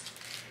Christmas.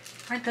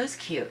 Aren't those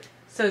cute?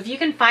 So if you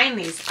can find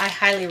these, I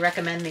highly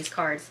recommend these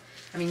cards.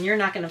 I mean, you're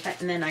not going to find,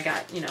 and then I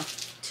got, you know,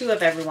 2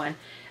 of every one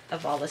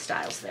of all the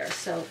styles there.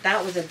 So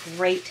that was a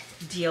great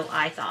deal,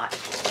 I thought.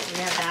 So we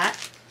have that.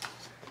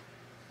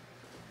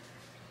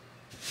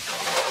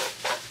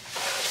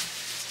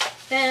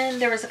 Then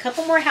there was a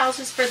couple more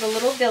houses for the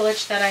little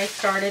village that I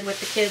started with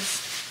the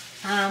kids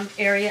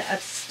area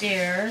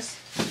upstairs.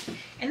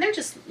 And they're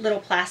just little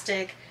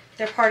plastic.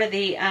 They're part of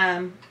the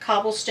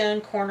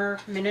cobblestone corner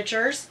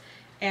miniatures.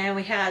 And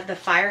we had the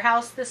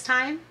firehouse this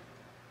time.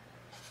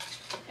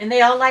 And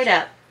they all light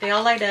up. They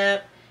all light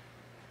up.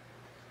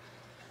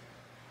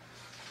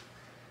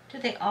 Do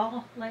they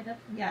all light up?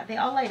 Yeah, they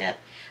all light up.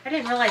 I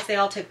didn't realize they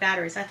all took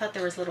batteries. I thought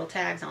there was little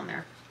tags on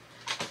there.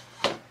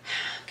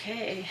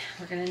 Okay,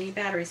 we're going to need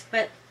batteries.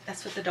 But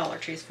that's what the Dollar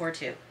Tree is for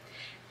too.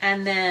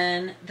 And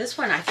then this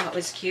one I thought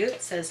was cute.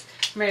 It says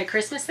Merry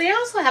Christmas. They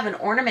also have an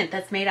ornament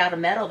that's made out of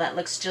metal that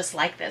looks just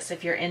like this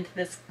if you're into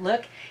this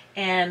look.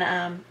 And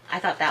I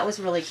thought that was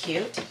really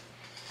cute.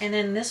 And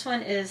then this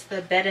one is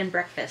the bed and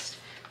breakfast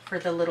for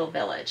the little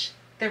village.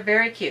 They're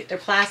very cute. They're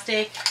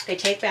plastic. They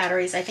take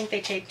batteries. I think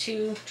they take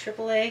 2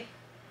 AAA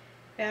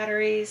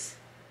batteries.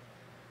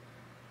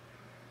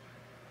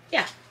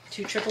 Yeah,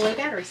 2 AAA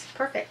batteries.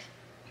 Perfect.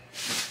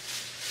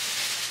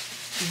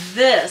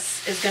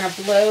 This is going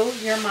to blow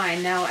your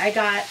mind. Now, I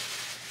got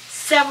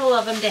several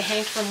of them to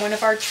hang from one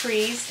of our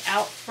trees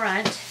out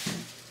front.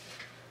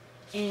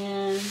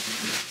 And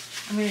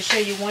I'm going to show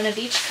you one of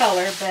each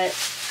color, but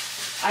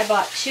I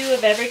bought 2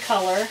 of every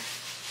color.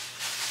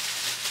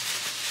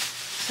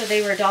 So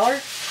they were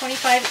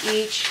 $1.25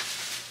 each.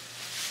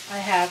 I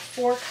have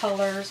 4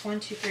 colors. 1,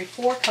 2, 3,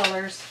 4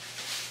 colors.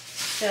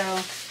 So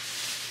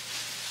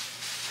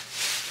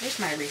here's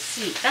my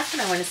receipt. That's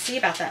what I want to see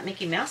about that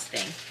Mickey Mouse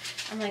thing.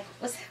 I'm like,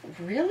 was that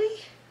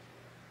really?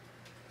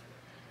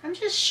 I'm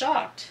just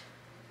shocked.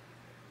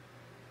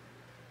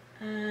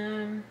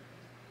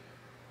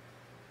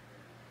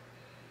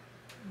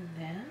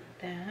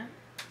 That.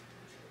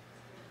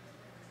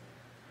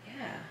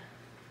 Yeah.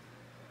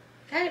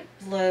 That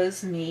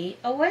blows me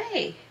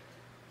away.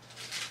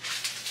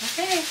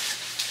 Okay.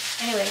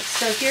 Anyway,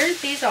 so here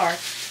these are.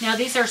 Now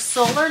these are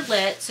solar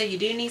lit, so you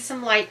do need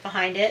some light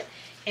behind it,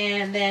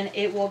 and then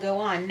it will go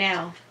on.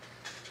 Now,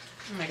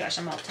 oh my gosh,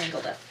 I'm all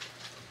tangled up.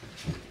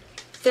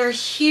 They're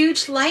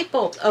huge light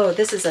bulbs. Oh,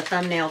 this is a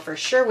thumbnail for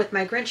sure with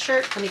my Grinch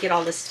shirt. Let me get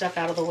all this stuff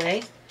out of the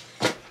way.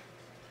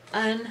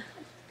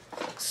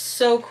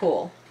 So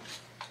cool.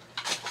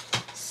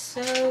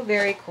 So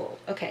very cool.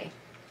 Okay.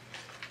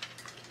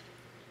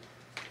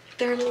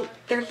 They're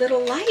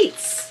little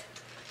lights.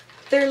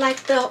 They're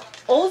like the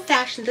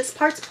old-fashioned. This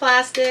part's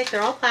plastic.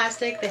 They're all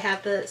plastic. They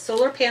have the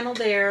solar panel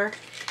there.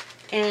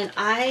 And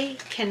I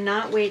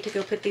cannot wait to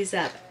go put these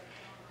up.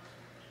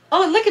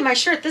 Oh, look at my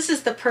shirt. This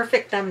is the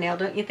perfect thumbnail,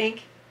 don't you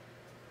think?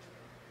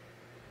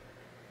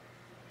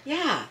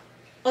 Yeah.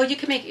 Oh, you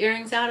can make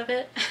earrings out of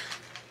it.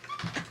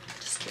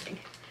 Just kidding.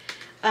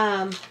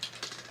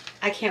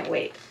 I can't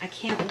wait. I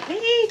can't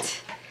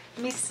wait.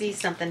 Let me see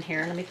something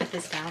here. Let me put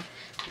this down.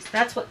 So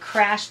that's what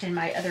crashed in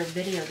my other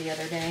video the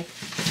other day.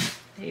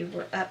 They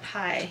were up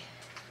high.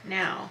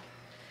 Now,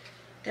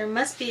 there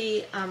must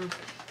be, let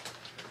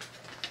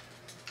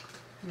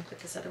me put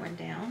this other one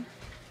down.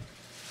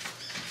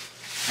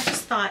 I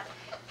just thought,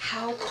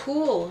 how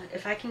cool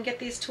if I can get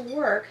these to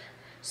work.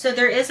 So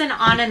there is an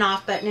on and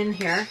off button in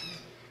here.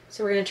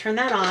 So we're going to turn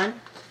that on.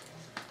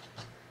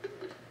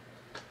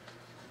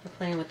 We're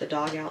playing with the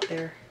dog out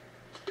there.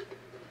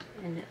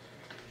 And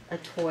a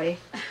toy.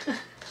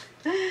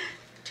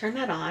 Turn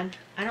that on.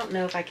 I don't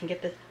know if I can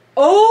get this.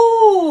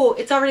 Oh,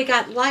 it's already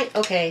got light.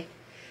 Okay.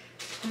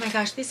 Oh my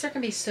gosh, these are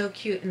going to be so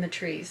cute in the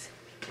trees.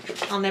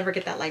 I'll never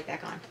get that light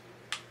back on.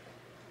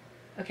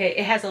 Okay,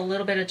 it has a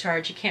little bit of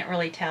charge. You can't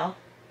really tell.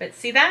 But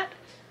see that?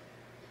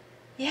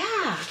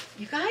 Yeah,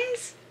 you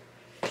guys?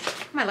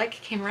 My light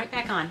came right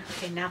back on.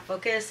 Okay, now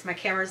focus. My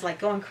camera's like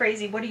going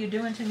crazy. What are you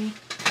doing to me?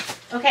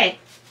 Okay,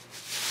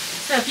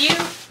 so if you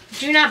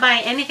do not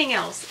buy anything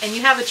else and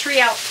you have a tree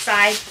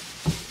outside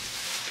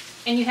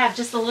and you have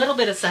just a little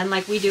bit of sun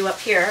like we do up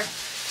here,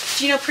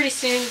 do you know pretty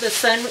soon the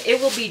sun,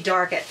 it will be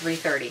dark at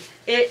 3:30.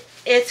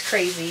 It's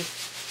crazy.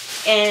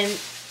 And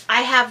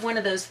I have one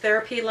of those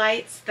therapy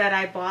lights that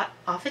I bought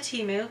off of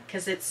Temu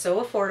because it's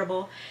so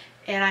affordable.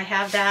 And I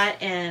have that,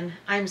 and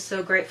I'm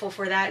so grateful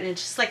for that. And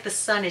it's just like the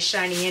sun is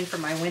shining in from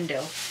my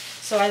window.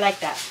 So I like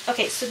that.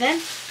 Okay, so then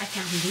I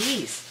found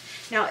these.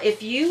 Now,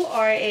 if you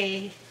are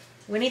a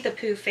Winnie the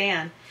Pooh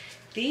fan,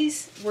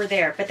 these were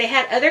there. But they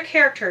had other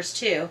characters,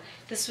 too.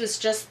 This was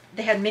just,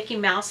 they had Mickey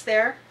Mouse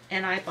there,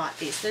 and I bought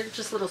these. They're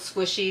just little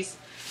squishies,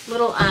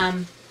 little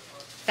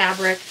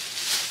fabric.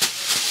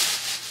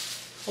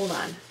 Hold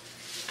on.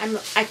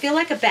 I feel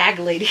like a bag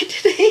lady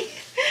today.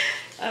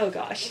 Oh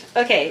gosh.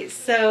 Okay,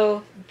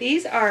 so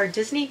these are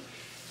Disney.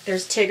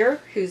 There's Tigger,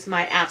 who's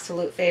my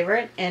absolute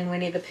favorite, and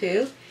Winnie the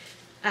Pooh.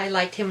 I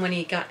liked him when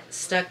he got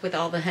stuck with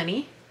all the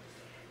honey.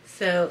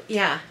 So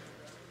yeah,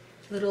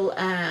 little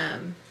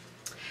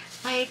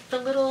like the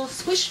little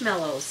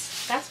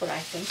squishmallows. That's what I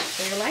think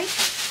they're like.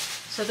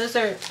 So those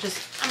are just,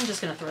 I'm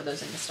just gonna throw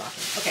those in the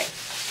stocking. Okay.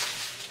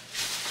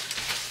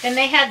 Then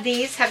they had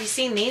these. Have you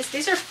seen these?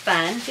 These are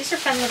fun. These are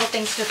fun little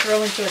things to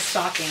throw into a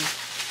stocking.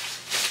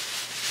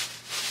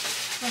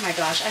 Oh my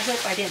gosh, I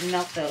hope I didn't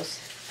melt those.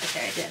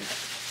 Okay, I didn't.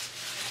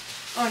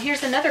 Oh, and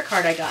here's another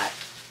card I got.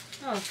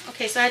 Oh,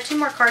 okay, so I had 2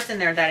 more cards in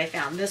there that I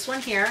found. This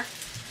one here.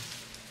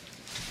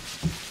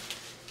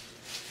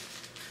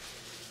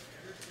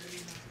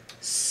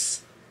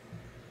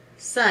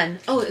 Son.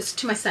 Oh, it's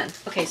to my son.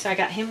 Okay, so I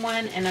got him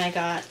one, and I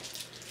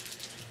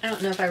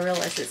don't know if I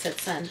realized it said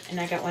son, and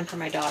I got one for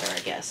my daughter, I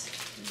guess.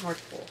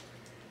 North Pole.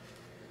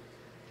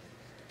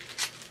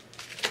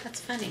 That's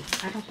funny.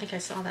 I don't think I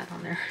saw that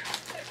on there.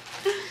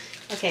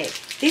 Okay,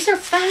 these are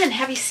fun.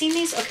 Have you seen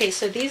these? Okay,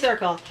 so these are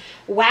called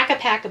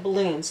Whack-A-Pack of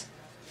Balloons.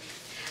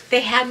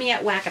 They had me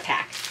at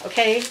Whack-A-Pack.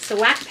 Okay, so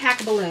Whack-A-Pack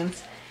of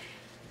Balloons.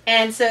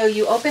 And so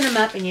you open them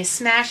up and you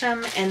smash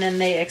them, and then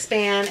they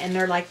expand, and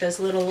they're like those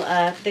little,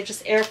 they're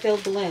just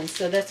air-filled balloons.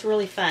 So that's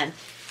really fun.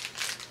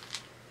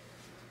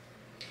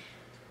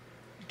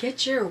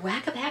 Get your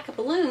Whack-A-Pack of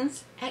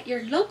Balloons at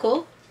your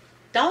local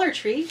Dollar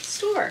Tree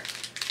store.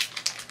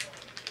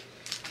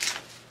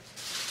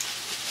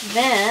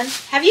 Then,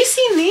 have you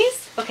seen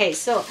these? Okay,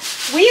 so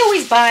we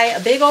always buy a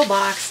big old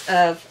box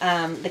of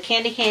the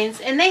candy canes,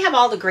 and they have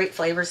all the great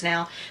flavors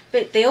now.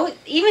 But they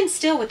even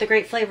still with the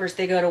great flavors,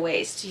 they go to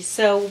waste.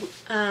 So,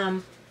 yeah,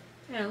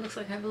 it looks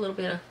like I have a little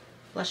bit of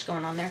blush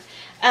going on there.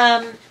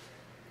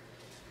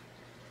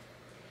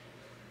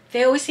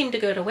 They always seem to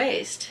go to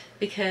waste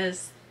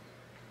because,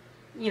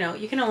 you know,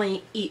 you can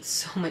only eat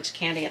so much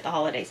candy at the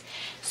holidays.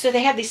 So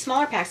they have these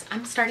smaller packs.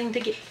 I'm starting to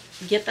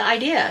get the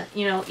idea.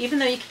 You know, even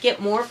though you could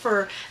get more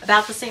for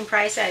about the same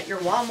price at your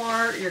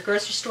Walmart, your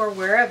grocery store,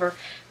 wherever.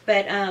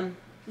 But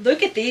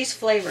look at these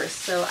flavors.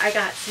 So I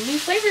got some new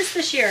flavors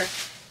this year.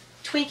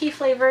 Twinkie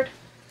flavored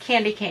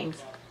candy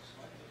canes.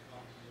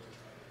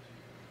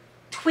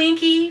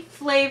 Twinkie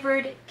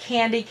flavored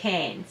candy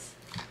canes.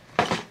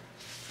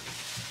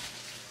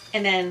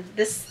 And then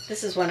this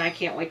is one I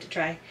can't wait to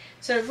try.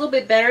 So it's a little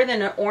bit better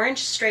than an orange,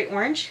 straight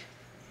orange.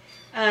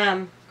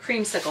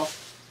 Creamsicle.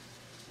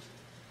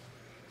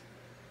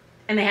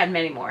 And they had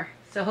many more.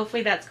 So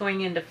hopefully that's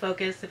going into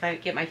focus if I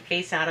get my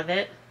face out of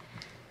it.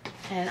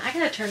 And I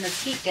gotta turn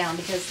this heat down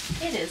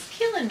because it is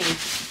killing me.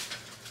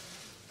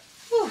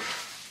 Whew.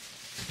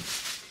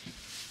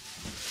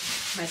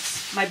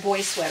 My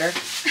boy sweater.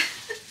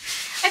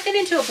 I've been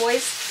into a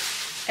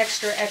boys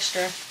extra.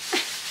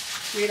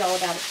 Read all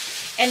about it.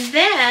 And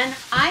then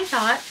I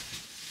thought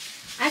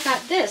I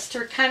got this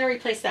to kind of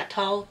replace that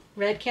tall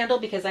red candle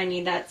because I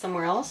need that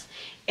somewhere else.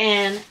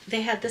 And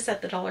they had this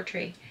at the Dollar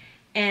Tree.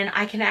 And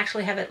I can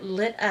actually have it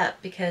lit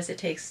up because it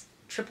takes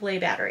AAA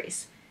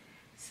batteries.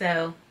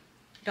 So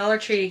Dollar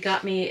Tree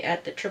got me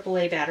at the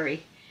AAA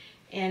battery.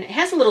 And it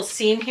has a little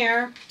seam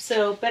here.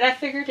 So, but I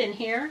figured in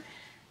here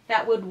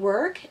that would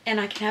work and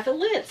I can have it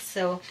lit.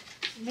 So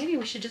maybe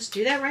we should just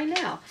do that right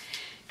now.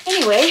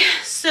 Anyway,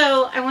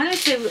 so I wanted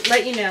to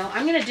let you know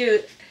I'm gonna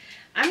do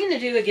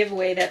a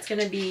giveaway that's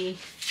gonna be,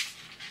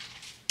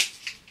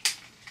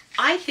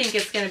 I think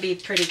it's gonna be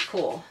pretty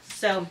cool.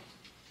 So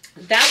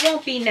that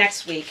won't be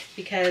next week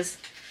because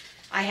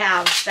I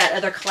have that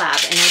other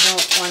collab and I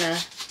don't want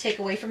to take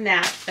away from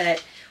that.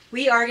 But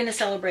we are going to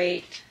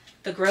celebrate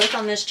the growth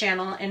on this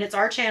channel, and it's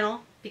our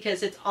channel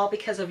because it's all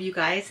because of you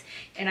guys,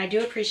 and I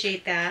do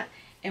appreciate that.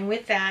 And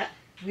with that,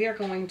 we are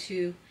going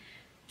to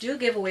do a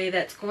giveaway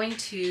that's going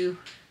to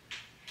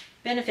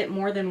benefit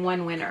more than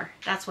one winner.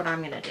 That's what I'm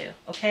going to do.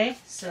 Okay,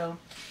 so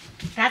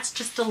that's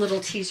just a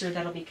little teaser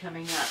that'll be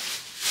coming up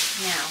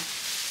now.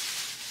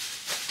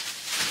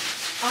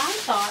 I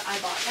thought I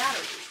bought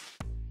batteries.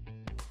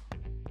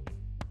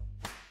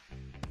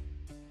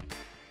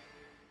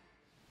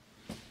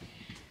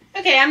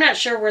 Okay, I'm not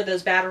sure where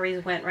those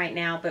batteries went right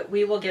now, but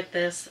we will get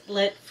this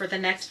lit for the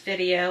next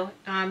video.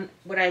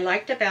 What I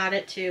liked about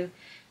it too,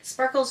 the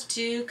sparkles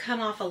do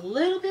come off a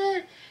little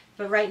bit,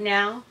 but right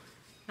now,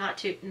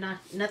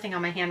 nothing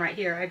on my hand right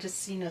here. I just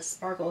seen a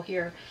sparkle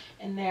here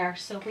and there,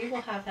 so we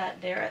will have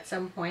that there at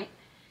some point.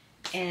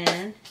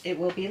 And it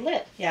will be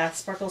lit. Yeah,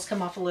 sparkles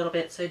come off a little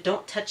bit, so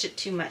don't touch it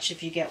too much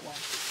if you get one.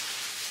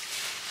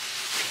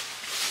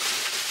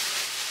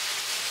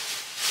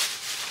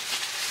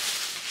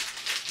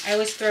 I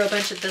always throw a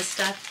bunch of this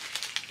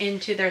stuff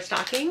into their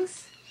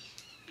stockings.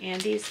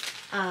 Andy's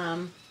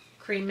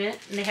cream mint,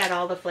 and they had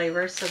all the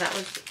flavors, so that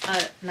was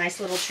a nice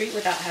little treat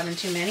without having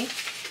too many.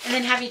 And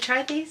then have you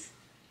tried these?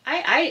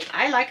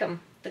 I like them.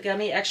 The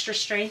gummy extra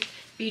strength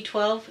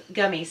B12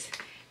 gummies.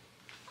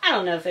 I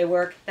don't know if they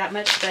work that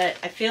much, but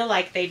I feel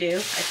like they do. I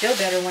feel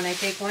better when I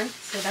take one,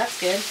 so that's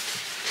good.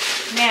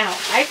 Now,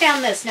 I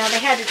found this. Now, they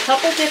had a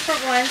couple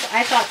different ones.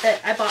 I thought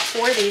that I bought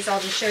 4 of these. I'll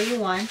just show you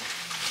one.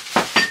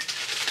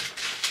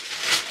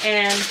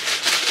 And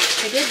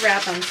they did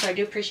wrap them, so I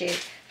do appreciate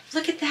it.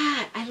 Look at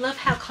that. I love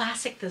how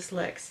classic this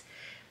looks.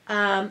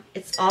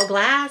 It's all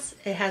glass.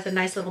 It has a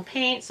nice little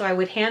paint, so I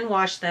would hand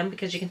wash them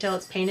because you can tell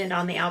it's painted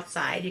on the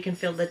outside. You can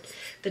feel the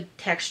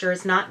texture.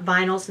 It's not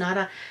vinyl. It's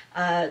not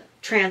a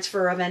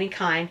transfer of any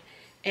kind.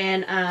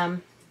 And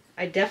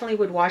I definitely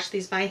would wash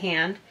these by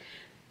hand.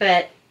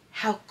 But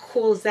how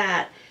cool is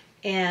that?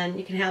 and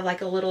you can have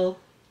like a little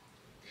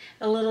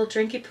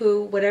drinky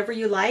poo, whatever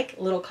you like,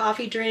 a little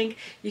coffee drink.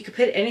 You could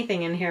put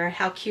anything in here.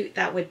 How cute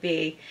that would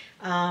be.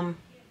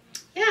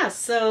 Yeah,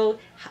 so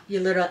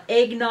your little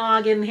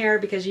eggnog in here,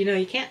 because you know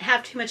you can't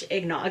have too much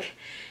eggnog,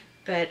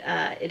 but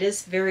it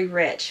is very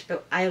rich,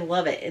 but I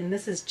love it. And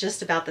this is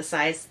just about the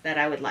size that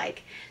I would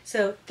like.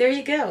 So there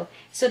you go.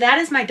 So that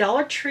is my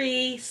Dollar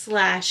Tree /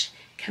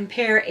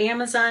 compare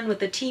Amazon with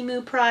the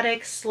Temu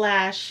product /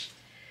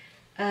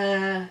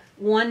 one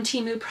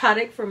Temu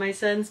product for my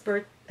son's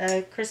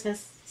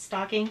Christmas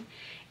stocking.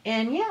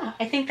 And yeah,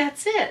 I think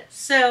that's it.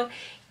 So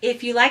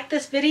if you like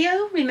this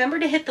video, remember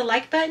to hit the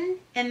like button.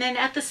 And then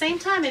at the same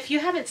time, if you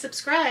haven't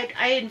subscribed,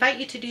 I invite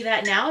you to do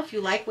that now if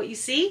you like what you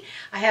see.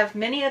 I have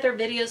many other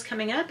videos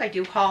coming up. I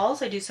do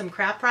hauls, I do some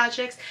craft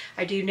projects,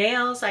 I do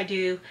nails, I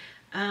do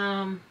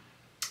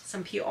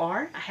some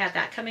PR. I have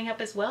that coming up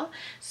as well.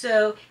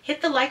 So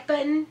hit the like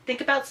button,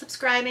 think about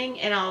subscribing,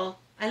 and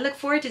I look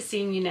forward to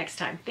seeing you next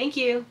time. Thank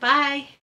you. Bye.